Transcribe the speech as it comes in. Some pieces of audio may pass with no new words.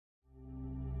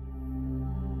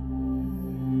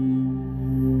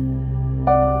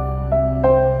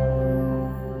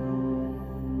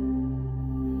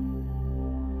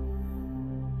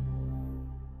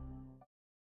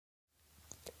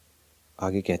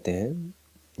आगे कहते हैं,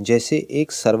 जैसे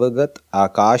एक सर्वगत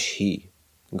आकाश ही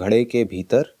घड़े के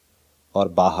भीतर और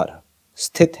बाहर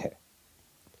स्थित है,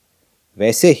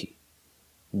 वैसे ही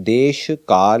देश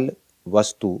काल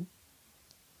वस्तु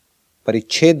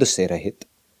परिच्छेद से रहित,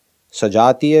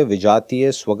 सजातीय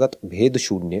विजातीय स्वगत भेद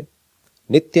शून्य,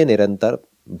 नित्य निरंतर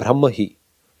ब्रह्म ही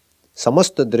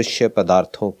समस्त दृश्य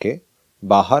पदार्थों के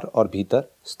बाहर और भीतर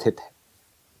स्थित है।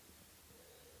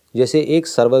 जैसे एक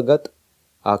सर्वगत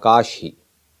आकाश ही,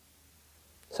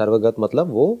 सर्वगत मतलब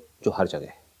वो जो हर जगह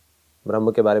है।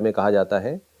 ब्रह्म के बारे में कहा जाता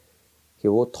है कि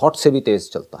वो थॉट से भी तेज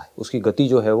चलता है, उसकी गति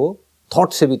जो है वो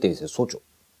थॉट से भी तेज है। सोचो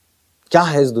क्या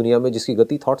है इस दुनिया में जिसकी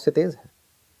गति थॉट से तेज है।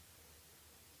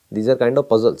 These are kind of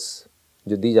puzzles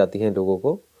जो दी जाती हैं लोगों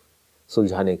को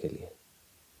सुलझाने के लिए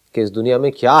कि इस दुनिया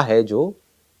में क्या है जो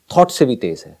थॉट से भी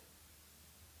तेज है,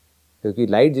 क्योंकि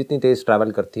लाइट जितनी तेज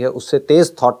ट्रैवल करती है उससे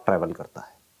तेज थॉट ट्रैवल करता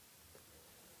है।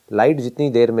 लाइट जितनी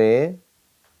देर में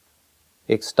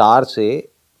एक स्टार से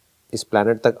इस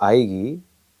प्लैनेट तक आएगी,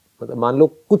 मतलब मान लो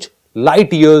कुछ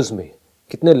लाइट ईयर्स में,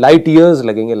 कितने लाइट ईयर्स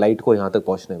लगेंगे लाइट को यहां तक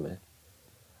पहुंचने में,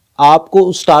 आपको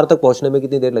उस स्टार तक पहुंचने में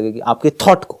कितनी देर लगेगी? आपके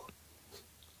थॉट को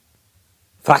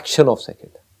फ्रैक्शन ऑफ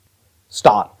सेकेंड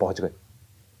स्टार पहुंच गए।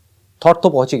 थॉट तो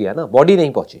पहुंच ही गया ना, बॉडी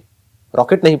नहीं पहुंची,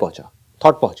 रॉकेट नहीं पहुंचा,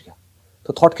 थॉट पहुंच गया।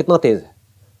 तो थॉट कितना तेज है,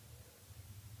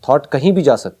 थॉट कहीं भी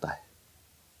जा सकता है।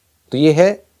 तो ये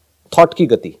है थॉट की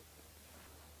गति,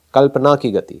 कल्पना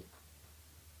की गति,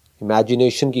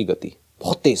 इमेजिनेशन की गति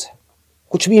बहुत तेज है।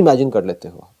 कुछ भी इमेजिन कर लेते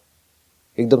हो आप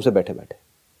एकदम से बैठे बैठे।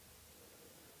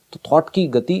 तो थॉट की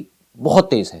गति बहुत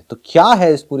तेज है। तो क्या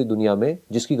है इस पूरी दुनिया में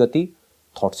जिसकी गति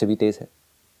थॉट से भी तेज है?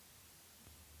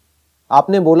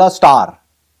 आपने बोला स्टार,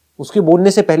 उसके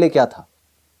बोलने से पहले क्या था?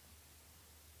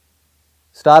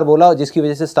 स्टार बोला जिसकी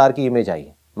वजह से स्टार की इमेज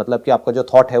आई, मतलब कि आपका जो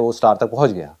थॉट है वो स्टार तक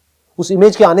पहुंच गया। उस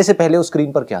इमेज के आने से पहले उस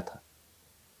स्क्रीन पर क्या था?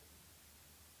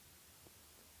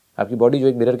 आपकी बॉडी जो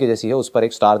एक मिरर की जैसी है उस पर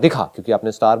एक स्टार दिखा क्योंकि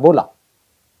आपने स्टार बोला।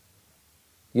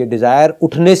 ये डिजायर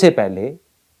उठने से पहले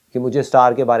कि मुझे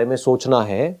स्टार के बारे में सोचना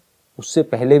है, उससे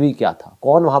पहले भी क्या था?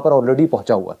 कौन वहां पर ऑलरेडी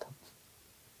पहुंचा हुआ था?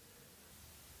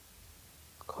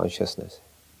 कॉन्शियसनेस।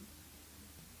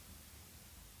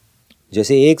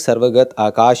 जैसे एक सर्वगत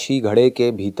आकाश ही घड़े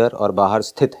के भीतर और बाहर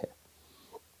स्थित है।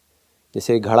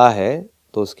 जैसे घड़ा है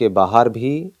तो उसके बाहर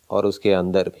भी और उसके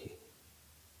अंदर भी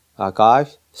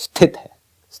आकाश स्थित है।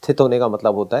 स्थित होने का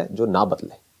मतलब होता है जो ना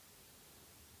बदले,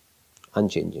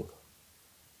 अनचेंजिंग।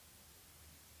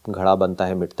 घड़ा बनता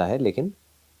है मिटता है, लेकिन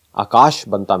आकाश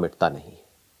बनता मिटता नहीं है,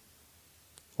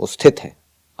 वो स्थित है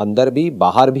अंदर भी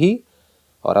बाहर भी।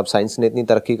 और अब साइंस ने इतनी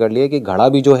तरक्की कर ली है कि घड़ा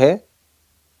भी जो है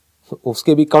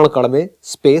उसके भी कण कण में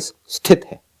स्पेस स्थित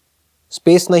है।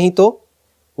 स्पेस नहीं तो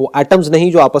वो एटम्स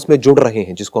नहीं जो आपस में जुड़ रहे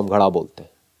हैं जिसको हम घड़ा बोलते हैं,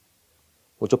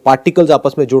 वो जो पार्टिकल्स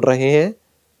आपस में जुड़ रहे हैं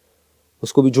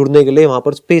उसको भी जुड़ने के लिए वहां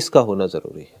पर स्पेस का होना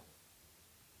जरूरी है।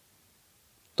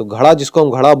 तो घड़ा जिसको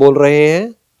हम घड़ा बोल रहे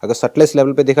हैं, अगर सटलेस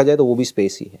लेवल पे देखा जाए तो वो भी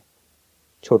स्पेस ही है।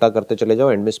 छोटा करते चले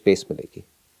जाओ, एंड में स्पेस मिलेगी।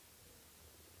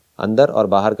 अंदर और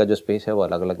बाहर का जो स्पेस है वो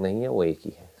अलग अलग नहीं है, वो एक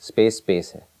ही है। स्पेस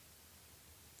स्पेस है,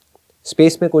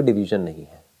 स्पेस में कोई डिवीजन नहीं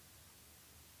है।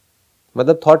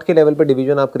 मतलब थॉट के लेवल पे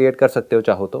डिवीजन आप क्रिएट कर सकते हो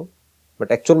चाहो तो,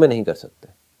 बट एक्चुअल में नहीं कर सकते।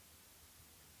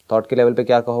 थॉट के लेवल पे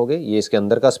क्या कहोगे? ये इसके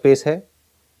अंदर का स्पेस है,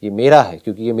 ये मेरा है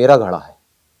क्योंकि ये मेरा घड़ा है,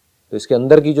 तो इसके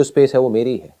अंदर की जो स्पेस है वो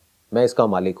मेरी है, मैं इसका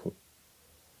मालिक हूं।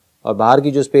 और बाहर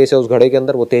की जो स्पेस है उस घड़े के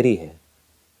अंदर वो तेरी है।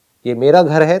 ये मेरा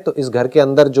घर है तो इस घर के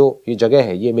अंदर जो ये जगह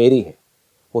है ये मेरी है।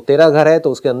 वो तेरा घर है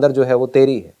तो उसके अंदर जो है वो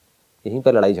तेरी है। यहीं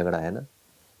पर लड़ाई झगड़ा है ना,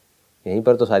 यहीं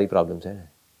पर तो सारी प्रॉब्लम्स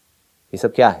हैं। ये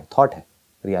सब क्या है? थॉट है,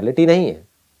 रियलिटी नहीं है।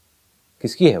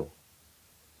 किसकी है वो?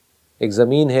 एक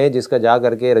जमीन है जिसका जा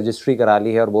करके रजिस्ट्री करा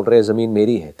ली है और बोल रहे हैं जमीन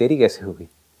मेरी है। तेरी कैसे होगी?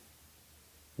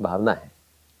 भावना है,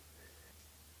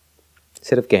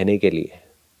 सिर्फ कहने के लिए।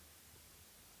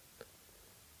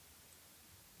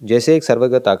 जैसे एक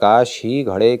सर्वगत आकाश ही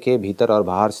घड़े के भीतर और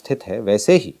बाहर स्थित है,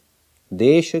 वैसे ही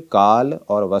देश काल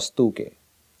और वस्तु के,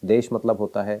 देश मतलब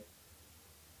होता है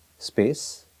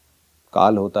स्पेस,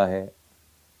 काल होता है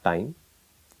टाइम,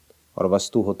 और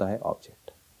वस्तु होता है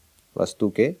ऑब्जेक्ट। वस्तु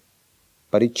के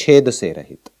परिच्छेद से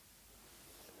रहित,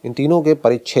 इन तीनों के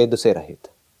परिच्छेद से रहित।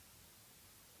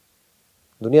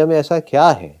 दुनिया में ऐसा क्या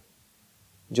है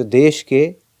जो देश के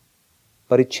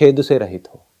परिच्छेद से रहित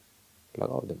हो?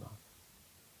 लगाओ दिमाग।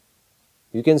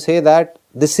 You can say that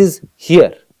this is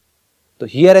here. तो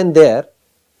here and there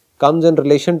comes in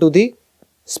relation to the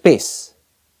space.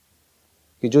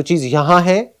 कि जो चीज यहां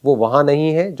है वो वहां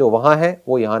नहीं है, जो वहां है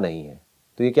वो यहां नहीं है।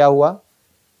 तो ये क्या हुआ?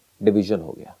 डिवीजन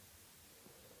हो गया।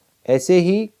 ऐसे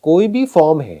ही कोई भी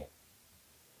फॉर्म है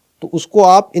तो उसको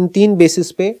आप इन तीन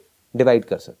बेसिस पे डिवाइड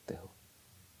कर सकते हो।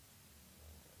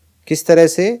 किस तरह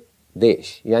से?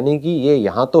 देश, यानी कि ये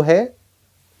यहां तो है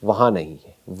वहां नहीं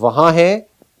है, वहां है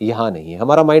यहां नहीं है।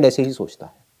 हमारा माइंड ऐसे ही सोचता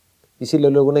है। इसीलिए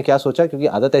लोगों ने क्या सोचा, क्योंकि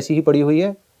आदत ऐसी ही पड़ी हुई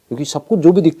है, क्योंकि सब कुछ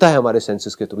जो भी दिखता है हमारे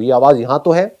सेंसेस के थ्रू, ये आवाज यहां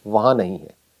तो है वहां नहीं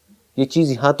है, ये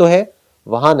चीज यहां तो है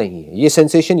वहां नहीं है, ये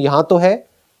सेंसेशन यहां तो है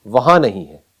वहां नहीं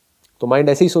है, तो माइंड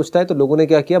ऐसे ही सोचता है। तो लोगों ने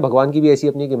क्या किया, भगवान की भी ऐसी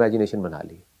अपनी एक इमेजिनेशन बना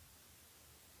ली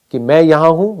कि मैं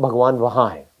यहां हूं, भगवान वहां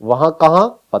है। वहां कहां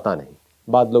पता नहीं,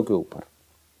 बादलों के ऊपर।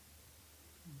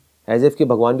 एज इफ कि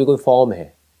भगवान भी कोई फॉर्म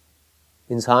है।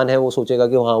 इंसान है, वो सोचेगा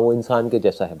कि हाँ वो इंसान के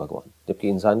जैसा है भगवान, जबकि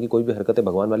इंसान की कोई भी हरकतें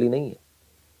भगवान वाली नहीं है।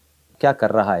 क्या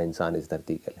कर रहा है इंसान इस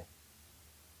धरती के लिए?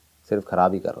 सिर्फ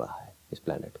खराब ही कर रहा है इस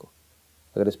प्लैनेट को।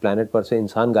 अगर इस प्लैनेट पर से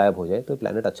इंसान गायब हो जाए तो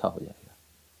प्लैनेट अच्छा हो जाएगा,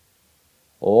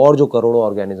 और जो करोड़ों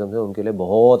ऑर्गेनिज्म है उनके लिए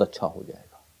बहुत अच्छा हो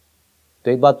जाएगा।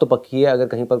 तो एक बात तो पक्की है, अगर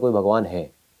कहीं पर कोई भगवान है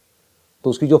तो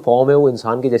उसकी जो फॉर्म है वो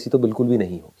इंसान की जैसी तो बिल्कुल भी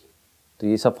नहीं होगी। तो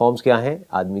ये सब फॉर्म्स क्या हैं?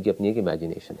 आदमी की अपनी एक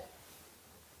इमेजिनेशन है,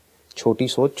 छोटी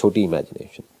सोच, छोटी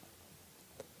इमेजिनेशन।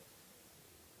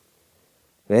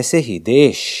 वैसे ही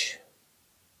देश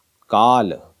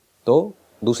काल, तो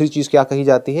दूसरी चीज क्या कही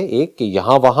जाती है? एक कि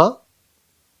यहां वहां,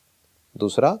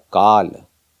 दूसरा काल,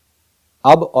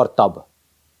 अब और तब।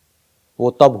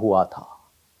 वो तब हुआ था,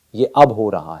 ये अब हो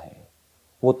रहा है,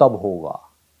 वो तब होगा।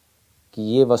 कि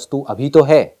ये वस्तु अभी तो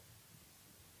है,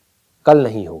 कल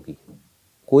नहीं होगी।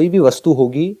 कोई भी वस्तु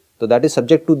होगी तो that is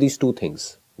subject to these two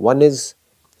things. One is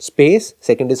space,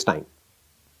 second is time.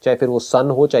 चाहे फिर वो सन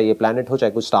हो, चाहे ये प्लैनेट हो,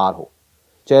 चाहे कोई स्टार हो,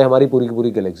 चाहे हमारी पूरी की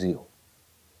पूरी गैलेक्सी हो,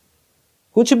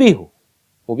 कुछ भी हो,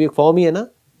 वो भी एक फॉर्म ही है ना,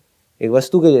 एक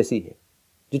वस्तु के जैसी है,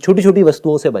 जो छोटी छोटी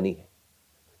वस्तुओं से बनी है।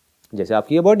 जैसे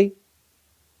आपकी ये बॉडी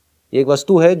एक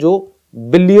वस्तु है जो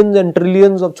बिलियंस एंड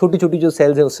ट्रिलियंस ऑफ छोटी छोटी जो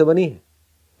सेल्स है उससे बनी है।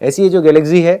 ऐसी ये जो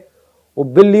गैलेक्सी है वो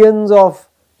बिलियंस ऑफ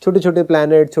छोटे छोटे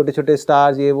प्लैनेट, छोटे छोटे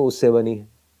स्टार्स, ये वो उससे बनी है।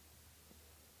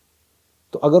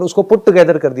 तो अगर उसको पुट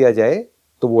टुगेदर कर दिया जाए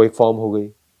तो वो एक फॉर्म हो गई।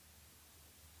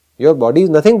 Your body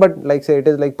is nothing but like से it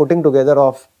is like putting together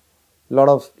of lot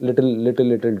of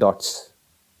little dots,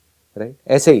 right?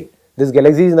 ऐसे ही this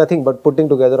Galaxy is nothing but putting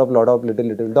together of lot of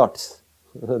little dots.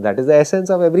 That is the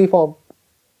essence of every form.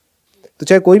 तो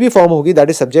चाहे कोई भी form होगी, that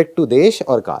is subject to देश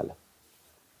और काल।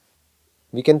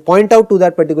 We can point out to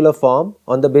that particular form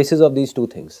on the basis of these two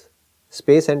things,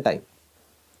 space and time.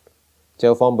 चाहे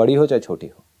वो फॉर्म बड़ी हो चाहे छोटी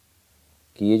हो,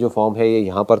 कि ये जो फॉर्म है ये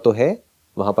यहाँ पर तो है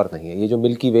वहाँ पर नहीं है, ये जो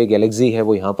मिल्की वे गैलेक्सी है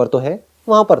वो यहाँ पर तो है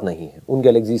वहाँ पर नहीं है, उन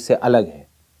गैलेक्सी से अलग है।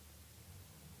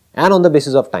 And on the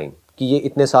basis of time, कि ये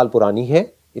इतने साल पुरानी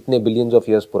है, इतने बिलियंस ऑफ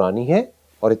ईयर्स पुरानी है,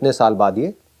 और इतने साल बाद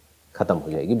ये खत्म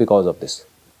हो जाएगी बिकॉज ऑफ दिस।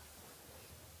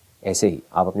 ऐसे ही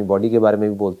आप अपनी बॉडी के बारे में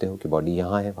भी बोलते हो कि बॉडी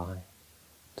यहाँ है वहाँ है।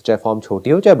 तो चाहे फॉर्म छोटी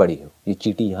हो चाहे बड़ी हो, ये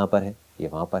चींटी यहाँ पर है, ये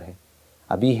वहाँ पर है,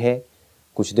 अभी है,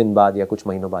 कुछ दिन बाद या कुछ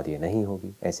महीनों बाद ये नहीं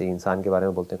होगी। ऐसे ही इंसान के बारे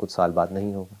में बोलते हैं कुछ साल बाद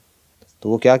नहीं होगा। तो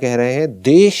वो क्या कह रहे हैं?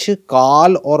 देश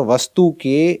काल और वस्तु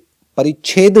के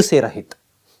परिच्छेद से रहित।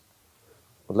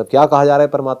 मतलब क्या कहा जा रहा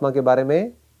है परमात्मा के बारे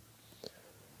में?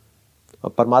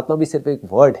 परमात्मा भी सिर्फ एक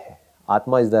वर्ड है,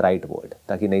 आत्मा इज द राइट वर्ड,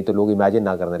 ताकि नहीं तो लोग इमेजिन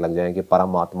ना करने लग जाएं कि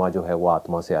परमात्मा जो है वो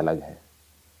आत्मा से अलग है।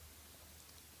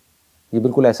 ये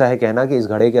बिल्कुल ऐसा है कहना कि इस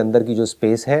घड़े के अंदर की जो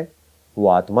स्पेस है वो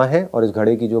आत्मा है और इस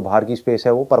घड़े की जो बाहर की स्पेस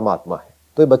है वो परमात्मा है।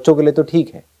 तो ये बच्चों के लिए तो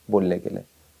ठीक है बोलने के लिए,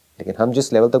 लेकिन हम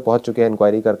जिस लेवल तक पहुंच चुके हैं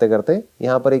इंक्वायरी करते करते,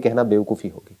 यहां पर ये कहना बेवकूफ़ी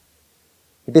होगी।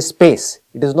 It is space,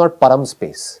 it is not परम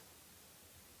स्पेस।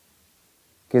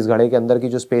 कि इस घड़े के अंदर की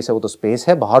जो स्पेस है वो तो स्पेस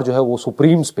है, बाहर जो है वो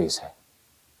सुप्रीम स्पेस है।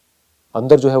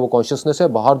 अंदर जो है वो कॉन्शियसनेस है,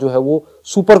 बाहर जो है वो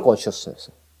सुपर कॉन्शियसनेस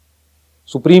है,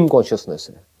 सुप्रीम कॉन्शियसनेस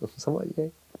है। समझ गए?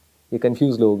 ये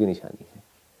कंफ्यूज लोगों की निशानी है।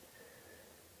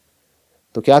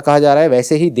 तो क्या कहा जा रहा है?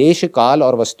 वैसे ही देश काल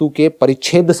और वस्तु के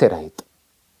परिच्छेद से रहित।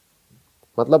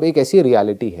 मतलब एक ऐसी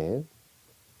रियलिटी है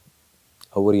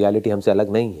और वो रियलिटी हमसे अलग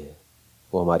नहीं है,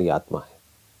 वो हमारी आत्मा है।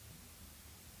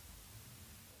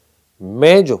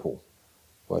 मैं जो हूं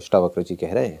वो अष्टावक्र जी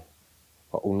कह रहे हैं,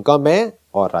 और उनका मैं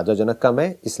और राजा जनक का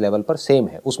मैं इस लेवल पर सेम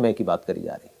है। उस मैं की बात करी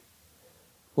जा रही है।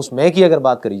 उस मैं की अगर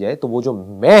बात करी जाए तो वो जो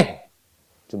मैं है,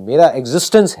 जो मेरा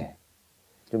एग्जिस्टेंस है,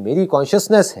 जो मेरी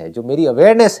कॉन्शियसनेस है, जो मेरी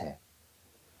अवेयरनेस है,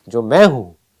 जो मैं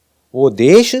हूं, वो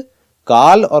देश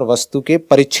काल और वस्तु के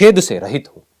परिच्छेद से रहित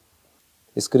हूं।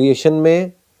 इस क्रिएशन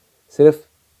में सिर्फ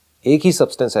एक ही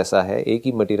सब्सटेंस ऐसा है, एक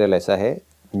ही मटेरियल ऐसा है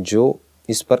जो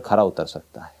इस पर खरा उतर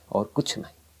सकता है, और कुछ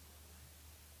नहीं।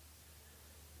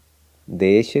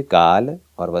 देश काल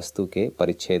और वस्तु के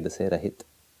परिच्छेद से रहित।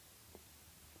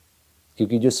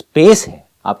 क्योंकि जो स्पेस है,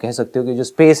 आप कह सकते हो कि जो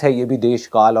स्पेस है ये भी देश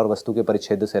काल और वस्तु के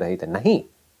परिच्छेद से रहित है। नहीं,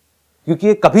 क्योंकि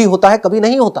ये कभी होता है कभी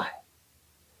नहीं होता है।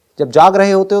 जब जाग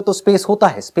रहे होते हो तो स्पेस होता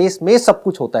है, स्पेस में सब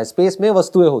कुछ होता है, स्पेस में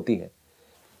वस्तुएं होती है।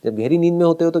 जब गहरी नींद में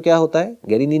होते हो तो क्या होता है,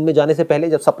 गहरी नींद में जाने से पहले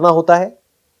जब सपना होता है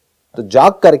तो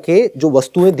जाग करके जो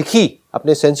वस्तुएं दिखी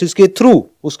अपने सेंसेस के थ्रू,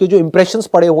 उसके जो इंप्रेशंस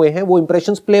पड़े हुए हैं वो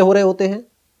इंप्रेशंस प्ले हो रहे होते हैं।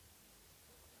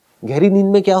 गहरी नींद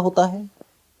में क्या होता है,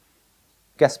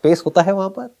 क्या स्पेस होता है वहां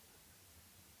पर?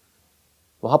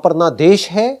 वहां पर ना देश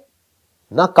है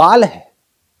ना काल है,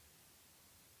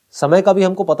 समय का भी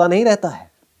हमको पता नहीं रहता है।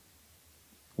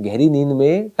 गहरी नींद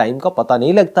में टाइम का पता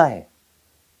नहीं लगता है,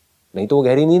 नहीं तो वो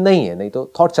गहरी नींद नहीं है, नहीं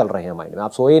तो थॉट चल रहे हैं माइंड में,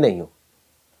 आप सोए नहीं हो।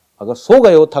 अगर सो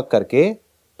गए हो थक करके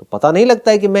तो पता नहीं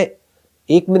लगता है कि मैं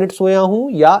 1 मिनट सोया हूं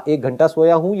या 1 घंटा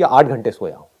सोया हूं या 8 घंटे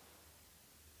सोया हूं।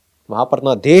 वहां पर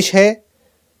ना देश है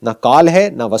ना काल है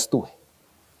ना वस्तु है।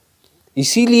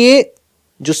 इसीलिए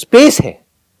जो स्पेस है,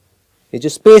 ये जो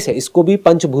स्पेस है इसको भी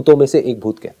पंचभूतों में से एक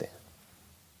भूत कहते हैं,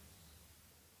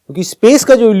 क्योंकि स्पेस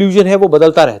का जो इल्यूजन है वो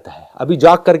बदलता रहता है। अभी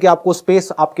जाग करके आपको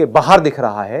स्पेस आपके बाहर दिख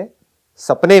रहा है,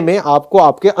 सपने में आपको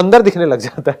आपके अंदर दिखने लग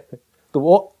जाता है। तो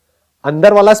वो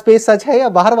अंदर वाला स्पेस सच है या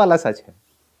बाहर वाला सच है?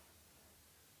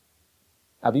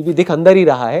 अभी भी दिख अंदर ही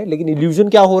रहा है, लेकिन इल्यूजन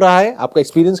क्या हो रहा है, आपका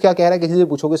एक्सपीरियंस क्या कह रहा है? किसी से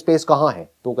पूछोगे स्पेस कहां है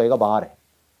तो कहेगा बाहर है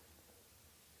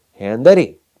अंदर ही।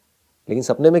 लेकिन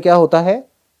सपने में क्या होता है,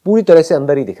 पूरी तरह से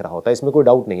अंदर ही दिख रहा होता है, इसमें कोई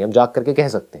डाउट नहीं है। हम जाग करके कह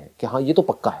सकते हैं कि हाँ ये तो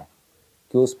पक्का है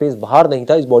कि वो स्पेस बाहर नहीं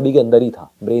था, इस बॉडी के अंदर ही था,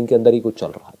 ब्रेन के अंदर ही कुछ चल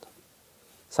रहा था।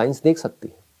 साइंस देख सकती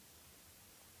है।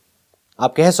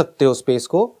 आप कह सकते हो स्पेस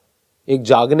को एक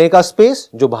जागने का स्पेस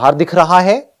जो बाहर दिख रहा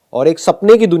है और एक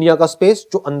सपने की दुनिया का स्पेस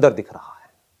जो अंदर दिख रहा है।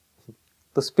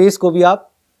 तो स्पेस को भी आप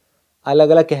अलग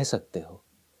अलग कह सकते हो।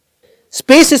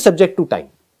 Space is subject to time,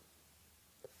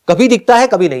 कभी दिखता है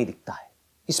कभी नहीं दिखता है,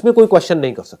 इसमें कोई क्वेश्चन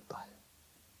नहीं कर सकता है।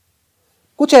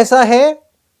 कुछ ऐसा है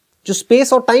जो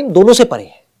स्पेस और टाइम दोनों से परे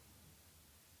है।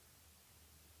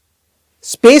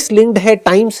 स्पेस लिंक्ड है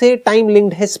टाइम से, टाइम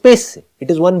लिंक्ड है स्पेस से।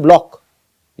 इट इज वन ब्लॉक,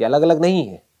 ये अलग अलग नहीं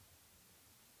है।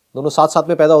 दोनों साथ साथ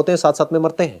में पैदा होते हैं, साथ साथ में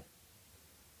मरते हैं।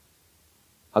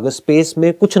 अगर स्पेस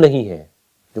में कुछ नहीं है,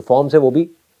 जो फॉर्म्स है वो भी,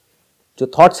 जो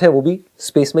थॉट्स है वो भी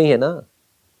स्पेस में ही है ना।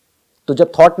 तो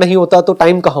जब थॉट नहीं होता तो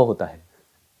टाइम कहां होता है?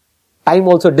 Time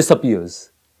also disappears.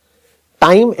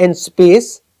 Time and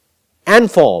space and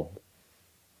form,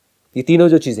 ये तीनों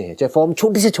जो चीजें हैं, चाहे फॉर्म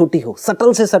छोटी से छोटी हो,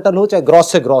 सटल से सटल हो, चाहे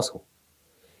ग्रॉस से ग्रॉस हो,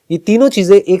 ये तीनों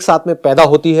चीजें एक साथ में पैदा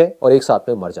होती है और एक साथ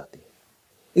में मर जाती है।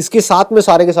 इसके साथ में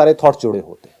सारे के सारे थॉट्स जुड़े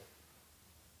होते हैं।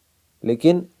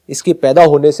 लेकिन इसके पैदा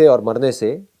होने से और मरने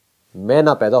से मैं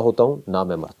ना पैदा होता हूं ना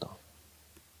मैं मरता हूं।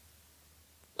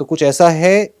 तो कुछ ऐसा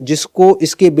है जिसको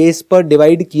इसके बेस पर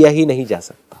डिवाइड किया ही नहीं जा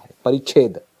सकता है।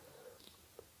 परिच्छेद,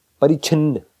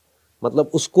 परिच्छिन्न,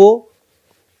 मतलब उसको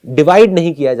डिवाइड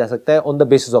नहीं किया जा सकता है on the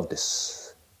basis of this.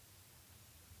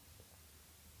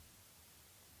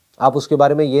 आप उसके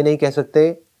बारे में यह नहीं कह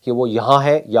सकते कि वो यहां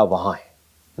है या वहां है।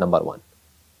 नंबर 1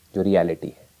 जो रियलिटी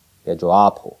है, या जो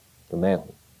आप हो, जो मैं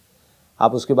हूं,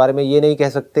 आप उसके बारे में यह नहीं कह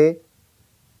सकते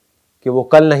कि वो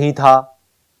कल नहीं था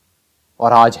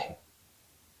और आज है।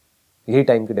 यही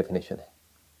टाइम की डेफिनेशन है।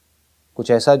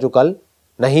 कुछ ऐसा जो कल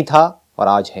नहीं था और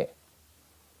आज है।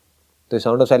 तो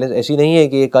साउंड ऑफ साइलेंस ऐसी नहीं है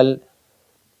कि ये कल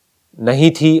नहीं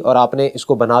थी और आपने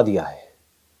इसको बना दिया है।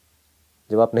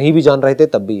 जब आप नहीं भी जान रहे थे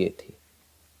तब भी ये थी।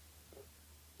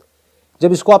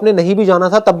 जब इसको आपने नहीं भी जाना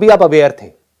था तब भी आप अवेयर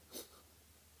थे।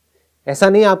 ऐसा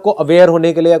नहीं आपको अवेयर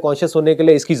होने के लिए या कॉन्शियस होने के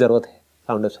लिए इसकी जरूरत है।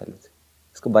 साउंड ऑफ साइलेंस,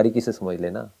 इसको बारीकी से समझ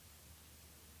लेना।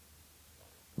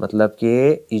 मतलब कि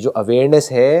ये जो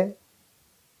अवेयरनेस है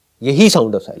यही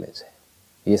साउंड ऑफ साइलेंस है,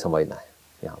 ये समझना है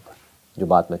यहां पर जो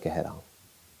बात मैं कह रहा हूं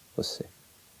उससे।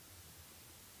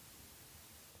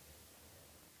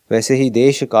 वैसे ही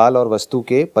देश, काल और वस्तु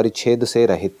के परिच्छेद से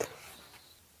रहित।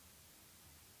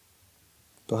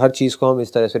 तो हर चीज को हम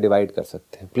इस तरह से डिवाइड कर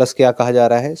सकते हैं। प्लस क्या कहा जा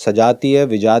रहा है? सजातीय,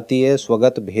 विजातीय,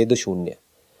 स्वगत, भेद शून्य।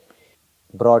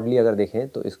 ब्रॉडली अगर देखें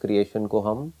तो इस क्रिएशन को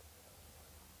हम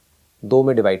 2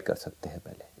 में डिवाइड कर सकते हैं।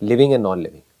 पहले living and non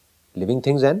living, living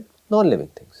things and non living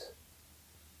things.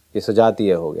 ये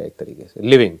सजातीय हो गया एक तरीके से,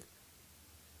 लिविंग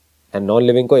एंड नॉन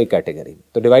लिविंग को एक कैटेगरी में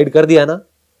तो डिवाइड कर दिया ना।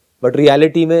 बट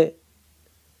रियलिटी में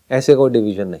ऐसे कोई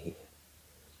डिवीजन नहीं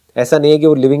है। ऐसा नहीं है कि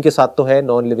वो लिविंग के साथ तो है,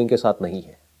 नॉन लिविंग के साथ नहीं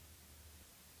है,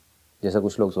 जैसा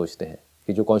कुछ लोग सोचते हैं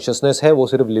कि जो कॉन्शियसनेस है वो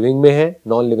सिर्फ लिविंग में है,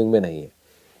 नॉन लिविंग में नहीं है।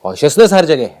 कॉन्शियसनेस हर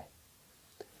जगह है,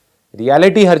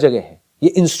 रियलिटी हर जगह है। ये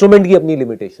इंस्ट्रूमेंट की अपनी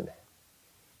लिमिटेशन है।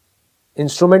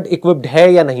 इंस्ट्रूमेंट इक्विप्ड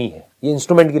है या नहीं है, ये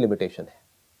इंस्ट्रूमेंट की लिमिटेशन है।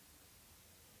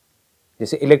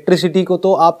 जैसे इलेक्ट्रिसिटी को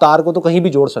तो आप तार को तो कहीं भी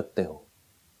जोड़ सकते हो,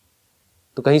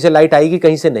 तो कहीं से लाइट आएगी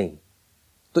कहीं से नहीं।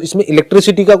 तो इसमें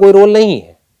इलेक्ट्रिसिटी का कोई रोल नहीं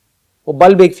है। वो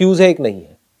बल्ब एक फ्यूज है, एक नहीं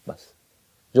है। बस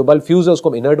जो बल्ब फ्यूज है उसको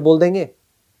हम इनर्ट बोल देंगे,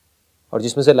 और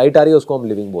जिसमें से लाइट आ रही है उसको हम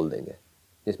लिविंग बोल देंगे,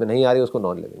 जिसमें नहीं आ रही है उसको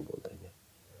नॉन लिविंग बोल देंगे।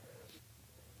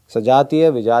 सजातीय,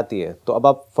 विजातीय। तो अब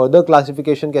आप फर्दर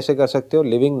क्लासिफिकेशन कैसे कर सकते हो?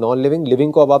 Living, non living.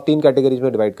 लिविंग को अब आप 3 कैटेगरीज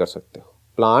में डिवाइड कर सकते हो,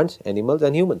 प्लांट्स, एनिमल्स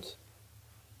एंड ह्यूमंस।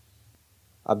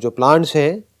 अब जो प्लांट्स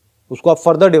हैं उसको आप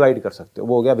फर्दर डिवाइड कर सकते हो,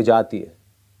 वो हो गया विजातीय।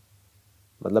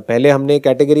 मतलब पहले हमने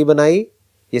कैटेगरी बनाई,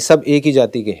 ये सब एक ही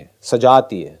जाति के हैं।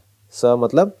 सजातीय, स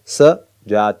मतलब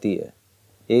सजातीय,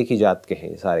 एक ही जात के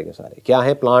हैं सारे के सारे, क्या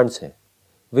हैं? प्लांट्स हैं।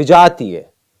 विजातीय,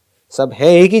 सब हैं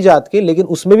एक ही जात के, लेकिन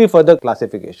उसमें भी फर्दर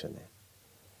क्लासिफिकेशन है।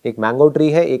 एक मैंगो ट्री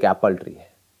है, एक एप्पल ट्री है,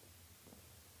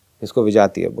 इसको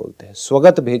विजातीय बोलते हैं।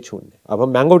 स्वगत भेद शून्य। अब हम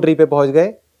मैंगो ट्री पे पहुंच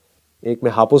गए, एक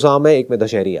में हापुस आम है, एक में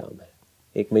दशहरी आम है,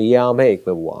 एक में ये आम है, एक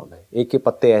में वो आम है, एक के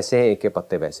पत्ते ऐसे हैं, एक के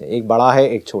पत्ते वैसे हैं, एक बड़ा है,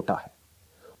 एक छोटा है।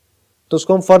 तो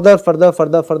उसको हम further further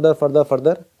further further further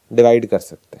further divide कर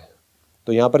सकते हैं।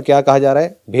 तो यहां पर क्या कहा जा रहा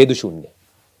है? भेद शून्य।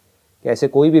 ऐसे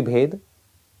कोई भी भेद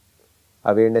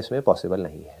अवेयरनेस में पॉसिबल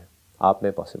नहीं है, आप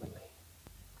में पॉसिबल नहीं।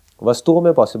 वस्तुओं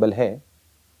में पॉसिबल है।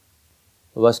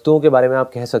 वस्तुओं के बारे में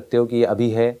आप कह सकते हो कि ये अभी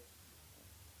है,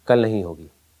 कल नहीं होगी,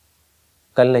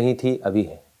 कल नहीं थी, अभी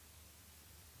है।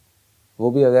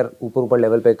 वो भी अगर ऊपर ऊपर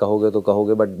लेवल पे कहोगे तो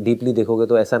कहोगे, बट डीपली देखोगे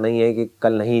तो ऐसा नहीं है कि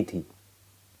कल नहीं थी,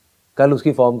 कल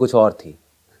उसकी फॉर्म कुछ और थी।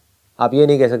 आप ये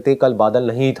नहीं कह सकते कल बादल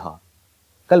नहीं था,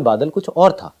 कल बादल कुछ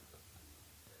और था।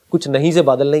 कुछ नहीं से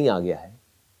बादल नहीं आ गया है।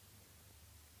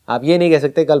 आप ये नहीं कह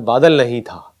सकते कल बादल नहीं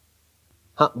था।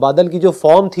 हाँ, बादल की जो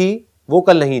फॉर्म थी वो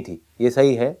कल नहीं थी, ये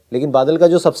सही है, लेकिन बादल का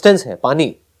जो सब्सटेंस है,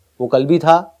 पानी, वो कल भी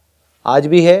था, आज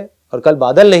भी है, और कल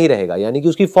बादल नहीं रहेगा। यानी कि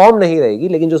उसकी फॉर्म नहीं रहेगी,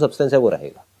 लेकिन जो सब्सटेंस है वो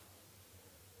रहेगा।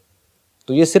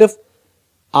 तो ये सिर्फ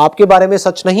आपके बारे में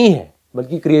सच नहीं है,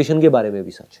 बल्कि क्रिएशन के बारे में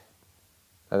भी सच है।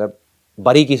 अगर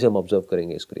बारीकी से हम ऑब्जर्व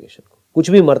करेंगे इस क्रिएशन को, कुछ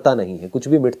भी मरता नहीं है, कुछ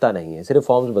भी मिटता नहीं है, सिर्फ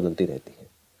फॉर्म्स बदलती रहती है।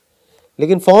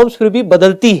 लेकिन फॉर्म्स फिर भी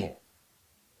बदलती है।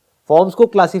 फॉर्म्स को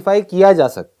क्लासिफाई किया जा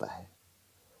सकता है,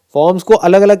 फॉर्म्स को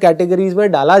अलग अलग कैटेगरीज में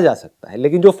डाला जा सकता है,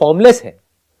 लेकिन जो फॉर्मलेस है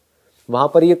वहां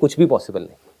पर ये कुछ भी पॉसिबल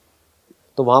नहीं।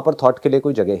 तो वहां पर थॉट के लिए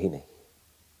कोई जगह ही नहीं।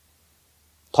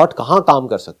 थॉट कहां काम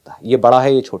कर सकता है? ये बड़ा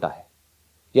है, ये छोटा है,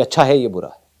 ये अच्छा है, ये बुरा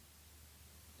है,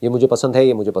 ये मुझे पसंद है,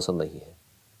 ये मुझे पसंद नहीं है,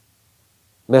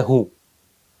 मैं हूं।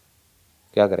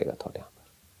 क्या करेगा थॉट यहां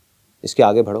पर? इसके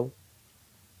आगे बढ़ो,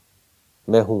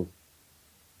 मैं हूं।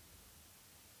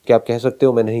 क्या आप कह सकते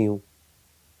हो मैं नहीं हूं?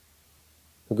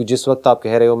 क्योंकि जिस वक्त आप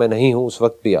कह रहे हो मैं नहीं हूं, उस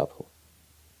वक्त भी आप हो।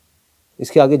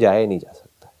 इसके आगे जाया ही नहीं जा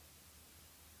सकता।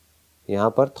 यहां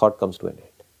पर thought comes to N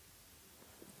and.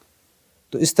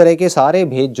 तो इस तरह के सारे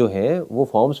भेद जो हैं वो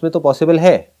फॉर्म्स में तो पॉसिबल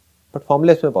है, बट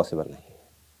फॉर्मलेस में पॉसिबल नहीं है।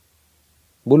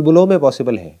 बुलबुलों में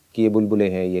पॉसिबल है कि ये बुलबुले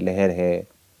हैं, ये लहर है,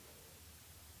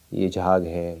 ये झाग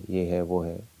है, ये है, वो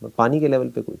है, बट पानी के लेवल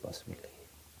पे कोई पॉसिबल नहीं है।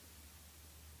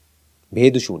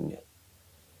 भेद शून्य।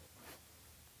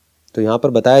 तो यहां पर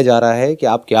बताया जा रहा है कि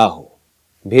आप क्या हो?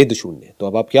 भेद शून्य। तो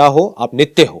अब आप क्या हो? आप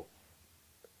नित्य हो।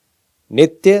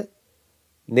 नित्य,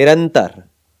 निरंतर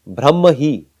ब्रह्म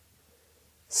ही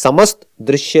समस्त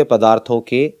दृश्य पदार्थों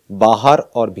के बाहर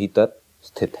और भीतर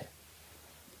स्थित है।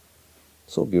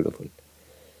 So beautiful.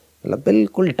 मतलब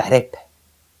बिल्कुल डायरेक्ट है।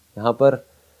 यहां पर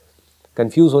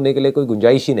कंफ्यूज होने के लिए कोई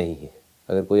गुंजाइश ही नहीं है।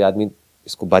 अगर कोई आदमी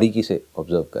इसको बारीकी से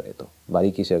ऑब्जर्व करे, तो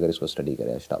बारीकी से अगर इसको स्टडी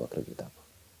करे अष्टावक्र गीता को,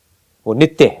 वो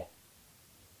नित्य है,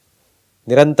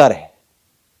 निरंतर है,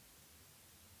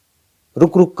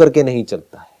 रुक रुक करके नहीं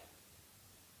चलता है।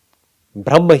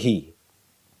 ब्रह्म ही,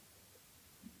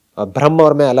 ब्रह्म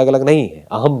और मैं अलग अलग नहीं है।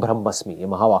 अहम ब्रह्मस्मि, ये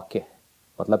महावाक्य है।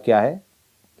 मतलब क्या है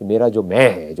कि मेरा जो मैं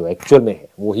है, जो एक्चुअल में है,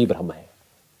 वो ही ब्रह्म है।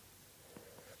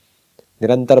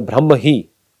 निरंतर ब्रह्म ही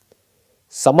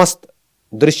समस्त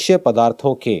दृश्य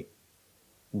पदार्थों के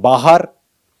बाहर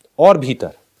और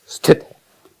भीतर स्थित है।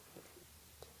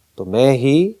 तो मैं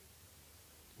ही,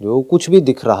 जो कुछ भी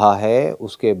दिख रहा है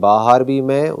उसके बाहर भी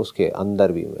मैं, उसके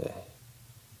अंदर भी मैं।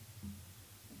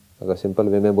 अगर सिंपल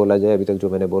वे में बोला जाए, अभी तक जो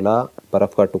मैंने बोला,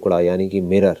 बर्फ का टुकड़ा यानी कि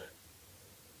मिरर,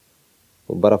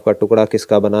 वो बर्फ का टुकड़ा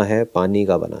किसका बना है? पानी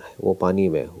का बना है। वो पानी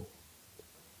मैं हूं।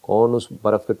 कौन उस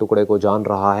बर्फ के टुकड़े को जान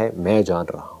रहा है? मैं जान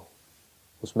रहा हूं।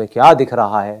 उसमें क्या दिख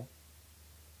रहा है?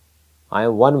 I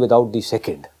am one without the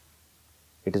second.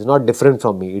 It is not different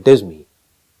from me, it is me.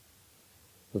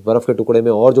 उस बर्फ के टुकड़े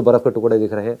में और जो बर्फ के टुकड़े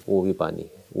दिख रहे हैं वो भी पानी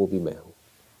है, वो भी मैं हूं।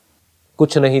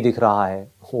 कुछ नहीं दिख रहा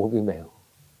है, वो भी मैं हूं।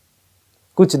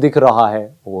 कुछ दिख रहा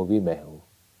है, वो भी मैं हूं।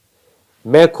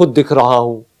 मैं खुद दिख रहा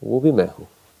हूं, वो भी मैं हूं।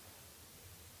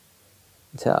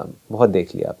 अच्छा, बहुत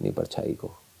देख लिया अपनी परछाई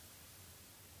को,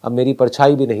 अब मेरी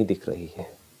परछाई भी नहीं दिख रही है,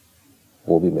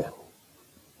 वो भी मैं हूं।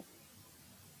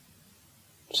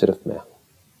 सिर्फ मैं हूं।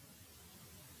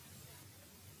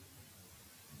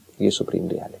 ये सुप्रीम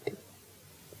रियलिटी।